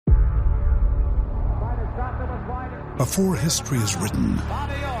Before history is written,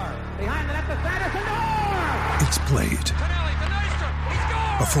 it's played.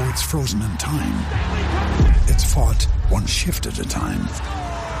 Before it's frozen in time, it's fought one shift at a time.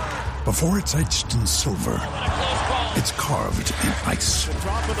 Before it's etched in silver, it's carved in ice.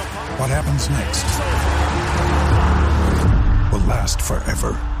 What happens next will last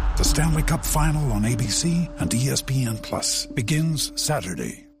forever. The Stanley Cup Final on ABC and ESPN Plus begins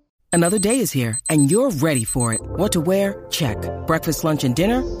Saturday. Another day is here, and you're ready for it. What to wear? Check. Breakfast, lunch, and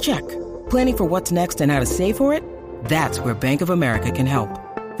dinner? Check. Planning for what's next and how to save for it? That's where Bank of America can help.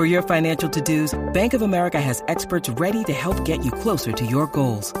 For your financial to-dos, Bank of America has experts ready to help get you closer to your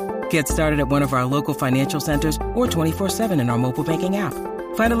goals. Get started at one of our local financial centers or 24/7 in our mobile banking app.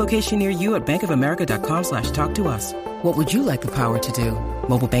 Find a location near you at bankofamerica.com/talktous. What would you like the power to do?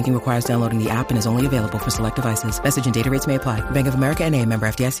 Mobile banking requires downloading the app and is only available for select devices. Message and data rates may apply. Bank of America NA, member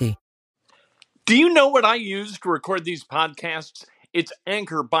FDIC. Do you know what I use to record these podcasts? It's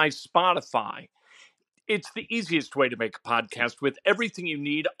Anchor by Spotify. It's the easiest way to make a podcast with everything you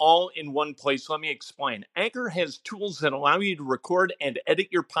need all in one place. Let me explain. Anchor has tools that allow you to record and edit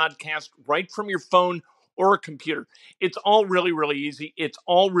your podcast right from your phone or a computer. It's all really, really easy. It's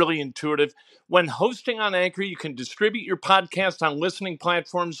all really intuitive. When hosting on Anchor, you can distribute your podcast on listening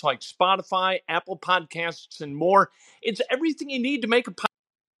platforms like Spotify, Apple Podcasts, and more. It's everything you need to make a podcast.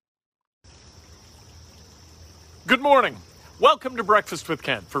 Good morning. Welcome to Breakfast with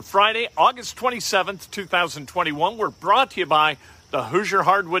Ken for Friday, August 27th, 2021. We're brought to you by the Hoosier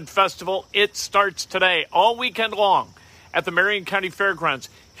Hardwood Festival. It starts today, all weekend long at the Marion County Fairgrounds.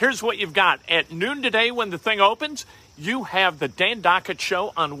 Here's what you've got. At noon today when the thing opens, you have the Dan Dockett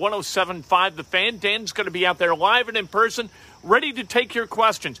Show on 107.5 The Fan. Dan's going to be out there live and in person, ready to take your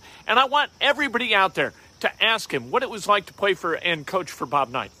questions. And I want everybody out there to ask him what it was like to play for and coach for Bob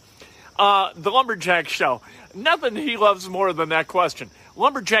Knight. The Lumberjack Show. Nothing he loves more than that question.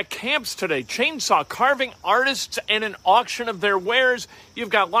 Lumberjack camps today. Chainsaw carving artists and an auction of their wares.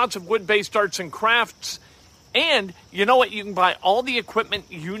 You've got lots of wood-based arts and crafts. And you know what? You can buy all the equipment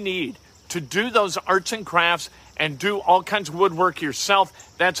you need to do those arts and crafts and do all kinds of woodwork yourself.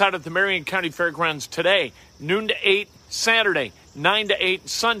 That's out at the Marion County Fairgrounds today, noon to 8, Saturday, 9 to 8,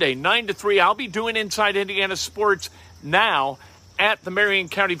 Sunday, 9 to 3. I'll be doing Inside Indiana Sports now at the Marion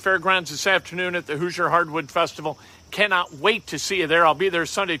County Fairgrounds this afternoon at the Hoosier Hardwood Festival. Cannot wait to see you there. I'll be there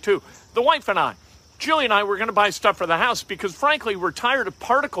Sunday, too. The wife and I, Julie and I, we're going to buy stuff for the house because, frankly, we're tired of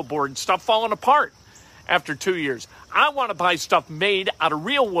particle board stuff falling apart after 2 years. I want to buy stuff made out of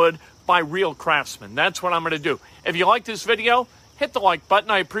real wood by real craftsmen. That's what I'm going to do. If you like this video, hit the like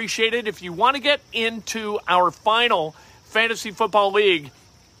button. I appreciate it. If you want to get into our final Fantasy Football League,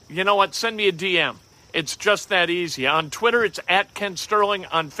 you know what? Send me a DM. It's just that easy. On Twitter, it's at Ken Sterling.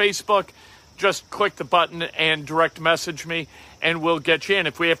 On Facebook, just click the button and direct message me, and we'll get you in.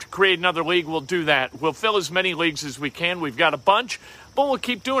 If we have to create another league, we'll do that. We'll fill as many leagues as we can. We've got a bunch, but we'll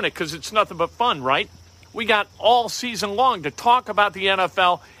keep doing it because it's nothing but fun, right? We got all season long to talk about the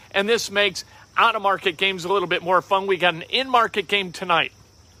NFL, and this makes out-of-market games a little bit more fun. We got an in-market game tonight.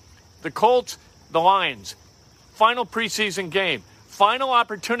 The Colts, the Lions, final preseason game. Final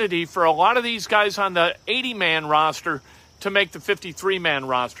opportunity for a lot of these guys on the 80-man roster to make the 53-man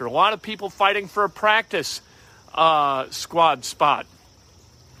roster. A lot of people fighting for a practice squad spot.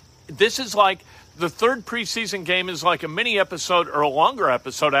 This is like the third preseason game is like a mini episode or a longer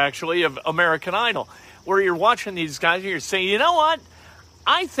episode, actually, of American Idol, where you're watching these guys and you're saying, you know what?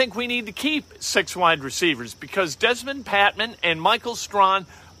 I think we need to keep 6 wide receivers because Desmond Patman and Michael Strawn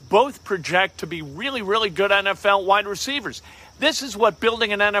both project to be really, really good NFL wide receivers. This is what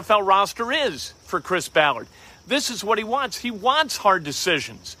building an NFL roster is for Chris Ballard. This is what he wants. He wants hard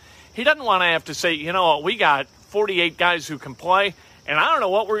decisions. He doesn't want to have to say, you know, we got 48 guys who can play, and I don't know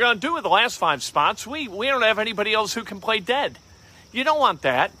what we're going to do with the last 5 spots. We don't have anybody else who can play dead. You don't want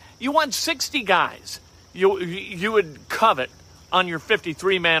that. You want 60 guys you would covet on your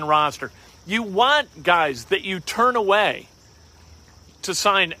 53-man roster. You want guys that you turn away to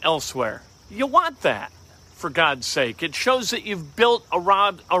sign elsewhere. You want that, for God's sake. It shows that you've built a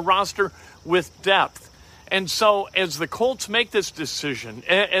roster with depth. And so as the Colts make this decision,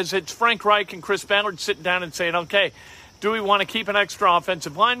 as it's Frank Reich and Chris Ballard sitting down and saying, okay, do we want to keep an extra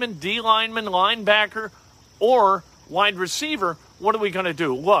offensive lineman, D lineman, linebacker, or wide receiver? What are we going to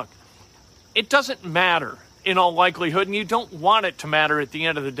do? Look, it doesn't matter in all likelihood, and you don't want it to matter at the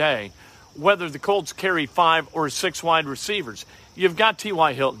end of the day, whether the Colts carry 5 or 6 wide receivers. You've got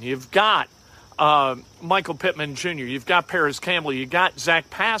T.Y. Hilton. You've got Michael Pittman Jr. You've got Paris Campbell. You've got Zach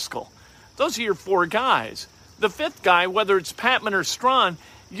Pascal. Those are your 4 guys. The 5th guy, whether it's Patman or Strawn,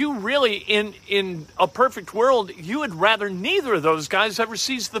 you really, in a perfect world, you would rather neither of those guys ever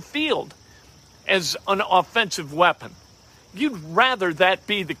sees the field as an offensive weapon. You'd rather that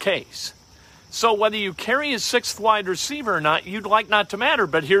be the case. So whether you carry a sixth wide receiver or not, you'd like not to matter,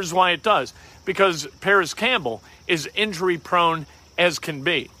 but here's why it does. Because Paris Campbell is injury prone as can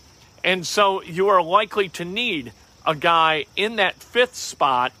be. And so you are likely to need a guy in that fifth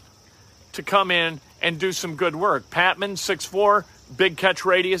spot to come in and do some good work. Patman, 6'4", big catch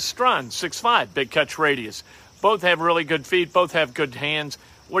radius. Strawn, 6'5", big catch radius. Both have really good feet. Both have good hands.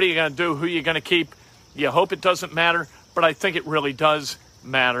 What are you going to do? Who are you going to keep? You hope it doesn't matter, but I think it really does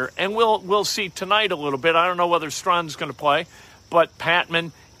matter. And we'll see tonight a little bit. I don't know whether Strawn's going to play, but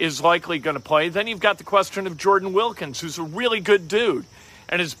Patman is likely going to play. Then you've got the question of Jordan Wilkins, who's a really good dude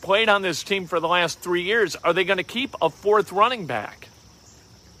and has played on this team for the last 3 years. Are they going to keep a fourth running back?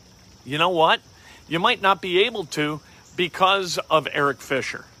 You know what? You might not be able to because of Eric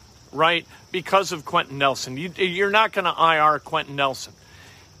Fisher, right? Because of Quentin Nelson. You're not going to IR Quentin Nelson.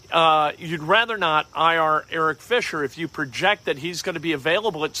 You'd rather not IR Eric Fisher if you project that he's going to be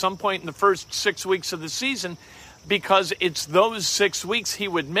available at some point in the first 6 weeks of the season, because it's those 6 weeks he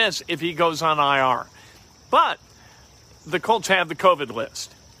would miss if he goes on IR. But the Colts have the COVID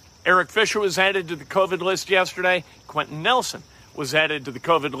list. Eric Fisher was added to the COVID list yesterday. Quentin Nelson was added to the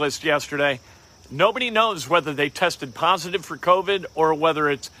COVID list yesterday. Nobody knows whether they tested positive for COVID or whether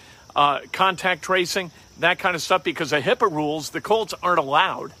it's contact tracing, that kind of stuff, because of HIPAA rules, the Colts aren't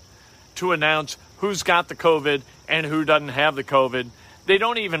allowed to announce who's got the COVID and who doesn't have the COVID. They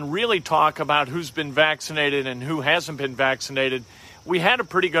don't even really talk about who's been vaccinated and who hasn't been vaccinated. We had a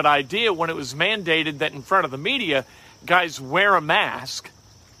pretty good idea when it was mandated that in front of the media, guys wear a mask.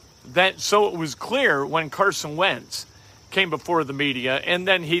 So it was clear when Carson Wentz came before the media, and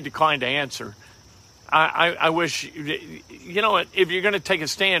then he declined to answer. I wish, you know what, if you're going to take a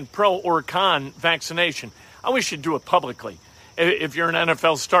stand pro or con vaccination, I wish you'd do it publicly. If you're an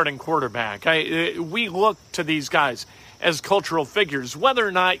NFL starting quarterback, we look to these guys as cultural figures, whether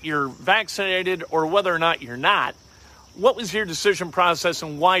or not you're vaccinated or whether or not you're not. What was your decision process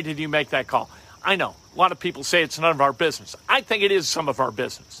and why did you make that call? I know a lot of people say it's none of our business. I think it is some of our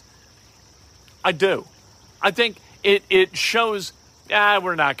business. I do. I think it shows,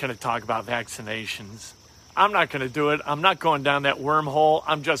 we're not going to talk about vaccinations. I'm not going to do it. I'm not going down that wormhole.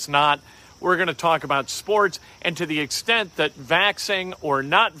 I'm just not. We're going to talk about sports, and to the extent that vaxxing or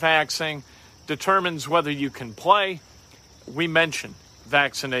not vaxxing determines whether you can play, we mention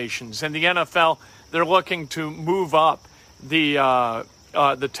vaccinations. In the NFL, they're looking to move up the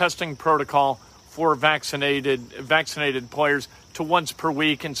testing protocol for vaccinated players to once per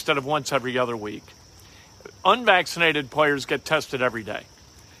week instead of once every other week. Unvaccinated players get tested every day.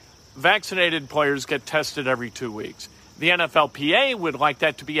 Vaccinated players get tested every 2 weeks. The NFLPA would like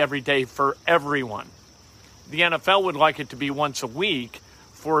that to be every day for everyone. The NFL would like it to be once a week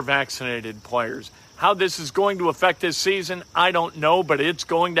for vaccinated players. How this is going to affect this season, I don't know, but it's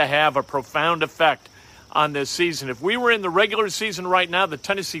going to have a profound effect on this season. If we were in the regular season right now, the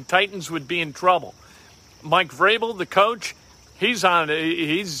Tennessee Titans would be in trouble. Mike Vrabel, the coach, he's got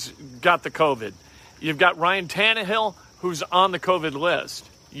the COVID. You've got Ryan Tannehill, who's on the COVID list.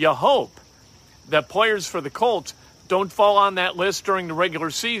 You hope that players for the Colts don't fall on that list during the regular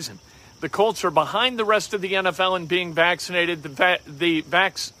season. The Colts are behind the rest of the NFL in being vaccinated. The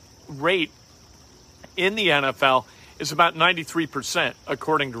vax rate in the NFL is about 93%,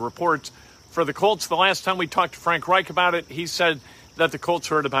 according to reports. For the Colts, the last time we talked to Frank Reich about it, he said that the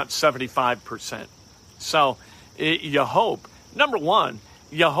Colts are at about 75%. So you hope, number one,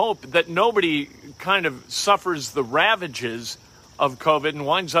 you hope that nobody kind of suffers the ravages of COVID and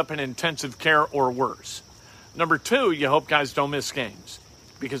winds up in intensive care or worse. Number two, you hope guys don't miss games,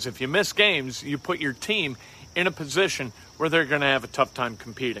 because if you miss games, you put your team in a position where they're going to have a tough time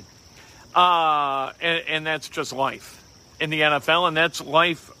competing. And that's just life in the NFL, and that's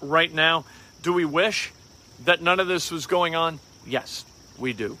life right now. Do we wish that none of this was going on? Yes,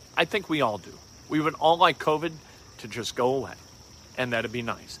 we do. I think we all do. We would all like COVID to just go away, and that'd be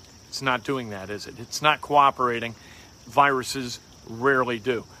nice. It's not doing that, is it? It's not cooperating. Viruses rarely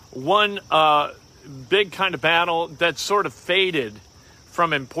do. One big kind of battle that sort of faded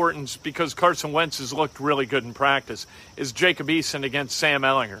from importance because Carson Wentz has looked really good in practice is Jacob Eason against Sam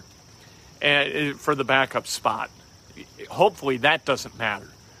Ehlinger for the backup spot. Hopefully that doesn't matter,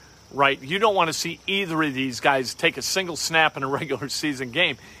 right? You don't want to see either of these guys take a single snap in a regular season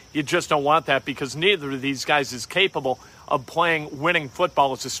game. You just don't want that because neither of these guys is capable of playing winning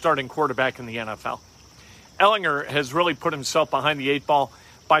football as a starting quarterback in the NFL. Ehlinger has really put himself behind the 8 ball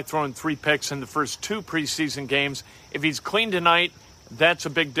by throwing 3 picks in the first 2 preseason games. If he's clean tonight, that's a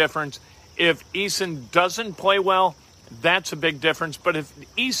big difference. If Eason doesn't play well, that's a big difference. But if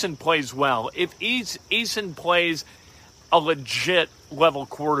Eason plays well, if Eason plays a legit level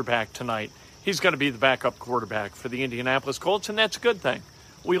quarterback tonight, he's going to be the backup quarterback for the Indianapolis Colts, and that's a good thing.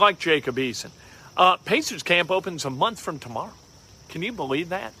 We like Jacob Eason. Pacers camp opens a month from tomorrow. Can you believe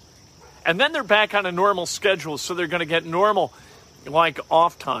that? And then they're back on a normal schedule, so they're going to get normal, like,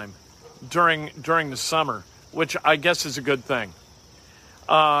 off time during the summer, which I guess is a good thing.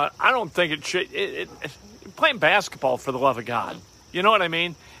 I don't think it should. Playing basketball, for the love of God. You know what I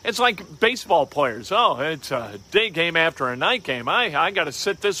mean? It's like baseball players. Oh, it's a day game after a night game. I got to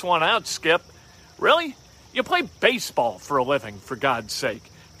sit this one out, Skip. Really? You play baseball for a living, for God's sake.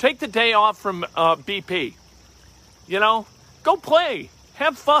 Take the day off from BP. You know? Go play.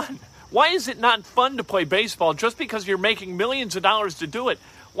 Have fun. Why is it not fun to play baseball just because you're making millions of dollars to do it?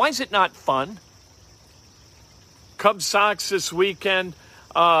 Why is it not fun? Cubs Sox this weekend.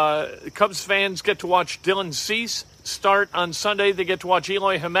 Cubs fans get to watch Dylan Cease start on Sunday. They get to watch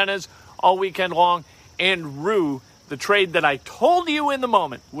Eloy Jimenez all weekend long. And Rue, the trade that I told you in the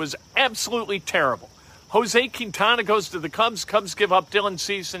moment was absolutely terrible. Jose Quintana goes to the Cubs. Cubs give up Dylan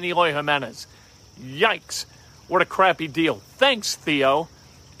Cease and Eloy Jimenez. Yikes. What a crappy deal. Thanks, Theo.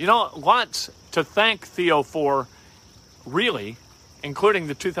 You know, lots to thank Theo for, really, including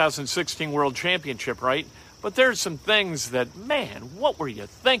the 2016 World Championship, right? But there's some things that, man, what were you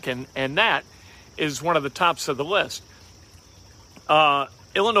thinking? And that is one of the tops of the list.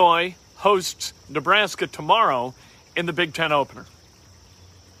 Illinois hosts Nebraska tomorrow in the Big Ten opener.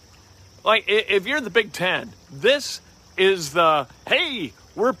 Like, if you're the Big Ten, this is the, hey,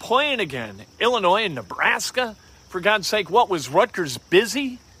 we're playing again. Illinois and Nebraska? For God's sake, what, was Rutgers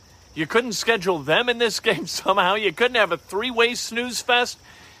busy? You couldn't schedule them in this game somehow? You couldn't have a three-way snooze fest?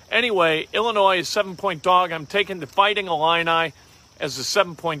 Anyway, Illinois is 7-point dog. I'm taking the Fighting Illini as a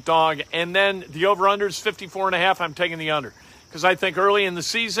 7-point dog. And then the over-under is 54.5. I'm taking the under. Because I think early in the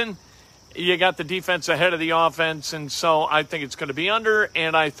season, you got the defense ahead of the offense. And so I think it's going to be under.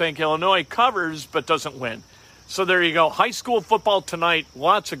 And I think Illinois covers but doesn't win. So there you go. High school football tonight.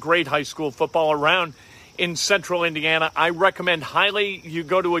 Lots of great high school football around in central Indiana. I recommend highly you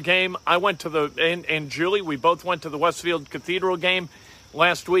go to a game. I went to and Julie, we both went to the Westfield Cathedral game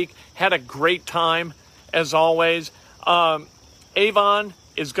last week. Had a great time, as always. Avon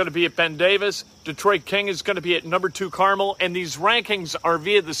is going to be at Ben Davis. Detroit King is going to be at number 2 Carmel. And these rankings are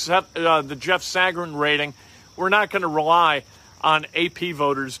via the Jeff Sagarin rating. We're not going to rely on AP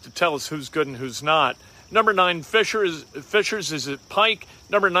voters to tell us who's good and who's not. Number 9, Fishers is at Pike.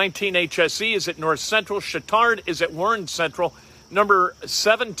 Number 19, HSE is at North Central. Chittard is at Warren Central. Number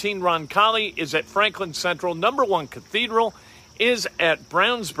 17, Roncalli is at Franklin Central. Number 1, Cathedral is at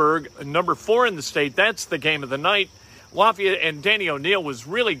Brownsburg. Number 4 in the state, that's the game of the night. Lafayette and Danny O'Neill was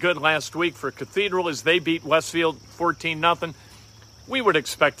really good last week for Cathedral as they beat Westfield 14-0. We would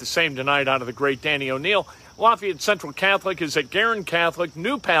expect the same tonight out of the great Danny O'Neill. Lafayette Central Catholic is at Guerin Catholic.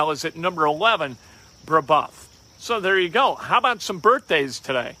 New Pal is at number 11, Brebeuf. So there you go. How about some birthdays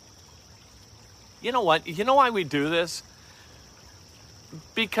today? You know what? You know why we do this?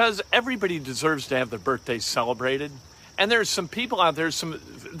 Because everybody deserves to have their birthdays celebrated. And there's some people out there,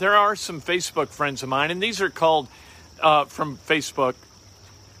 there are some Facebook friends of mine, and these are called from Facebook,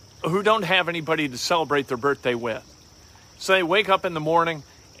 who don't have anybody to celebrate their birthday with. So they wake up in the morning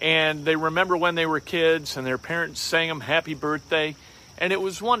and they remember when they were kids and their parents sang them happy birthday, and it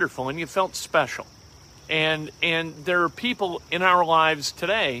was wonderful and you felt special. And there are people in our lives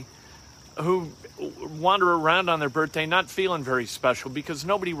today who wander around on their birthday not feeling very special because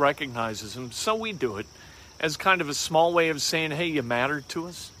nobody recognizes them. So we do it as kind of a small way of saying, hey, you matter to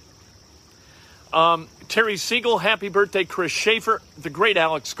us. Terry Siegel, happy birthday. Chris Schaefer, the great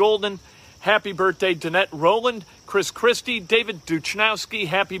Alex Golden, happy birthday. Danette Rowland, Chris Christie, David Duchnowski,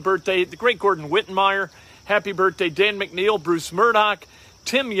 happy birthday. The great Gordon Wittenmeyer, happy birthday. Dan McNeil, Bruce Murdoch,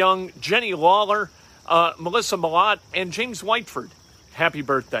 Tim Young, Jenny Lawler, Melissa Malott, and James Whiteford, happy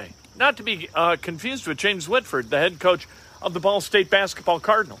birthday. Not to be confused with James Whitford, the head coach of the Ball State Basketball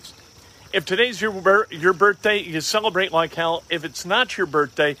Cardinals. If today's your birthday, you celebrate like hell. If it's not your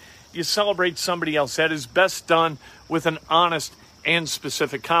birthday, you celebrate somebody else. That is best done with an honest and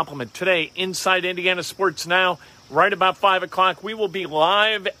specific compliment. Today, Inside Indiana Sports Now, right about 5 o'clock, we will be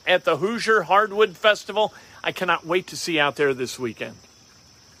live at the Hoosier Hardwood Festival. I cannot wait to see you out there this weekend.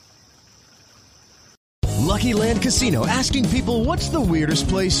 Lucky Land Casino, asking people, what's the weirdest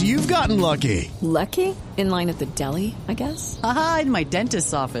place you've gotten lucky? Lucky? In line at the deli, I guess? Aha, in my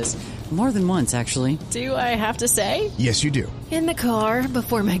dentist's office. More than once, actually. Do I have to say? Yes, you do. In the car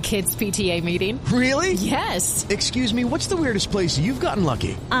before my kids' PTA meeting. Really? Yes. Excuse me, what's the weirdest place you've gotten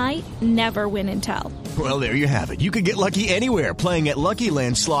lucky? I never win and tell. Well, there you have it. You can get lucky anywhere, playing at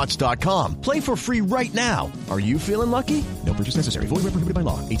LuckyLandSlots.com. Play for free right now. Are you feeling lucky? No purchase necessary. Void where prohibited by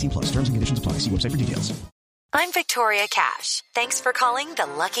law. 18+. Terms and conditions apply. See website for details. I'm Victoria Cash. Thanks for calling the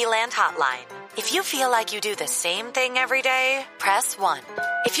Lucky Land Hotline. If you feel like you do the same thing every day, press 1.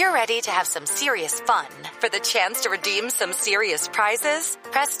 If you're ready to have some serious fun for the chance to redeem some serious prizes,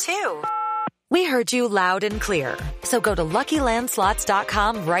 press 2. We heard you loud and clear. So go to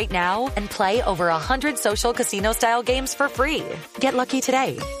LuckyLandSlots.com right now and play over 100 social casino-style games for free. Get lucky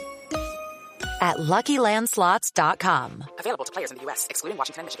today at LuckyLandSlots.com. Available to players in the U.S., excluding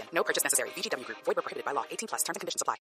Washington and Michigan. No purchase necessary. VGW Group. Void where prohibited by law. 18+. Terms and conditions apply.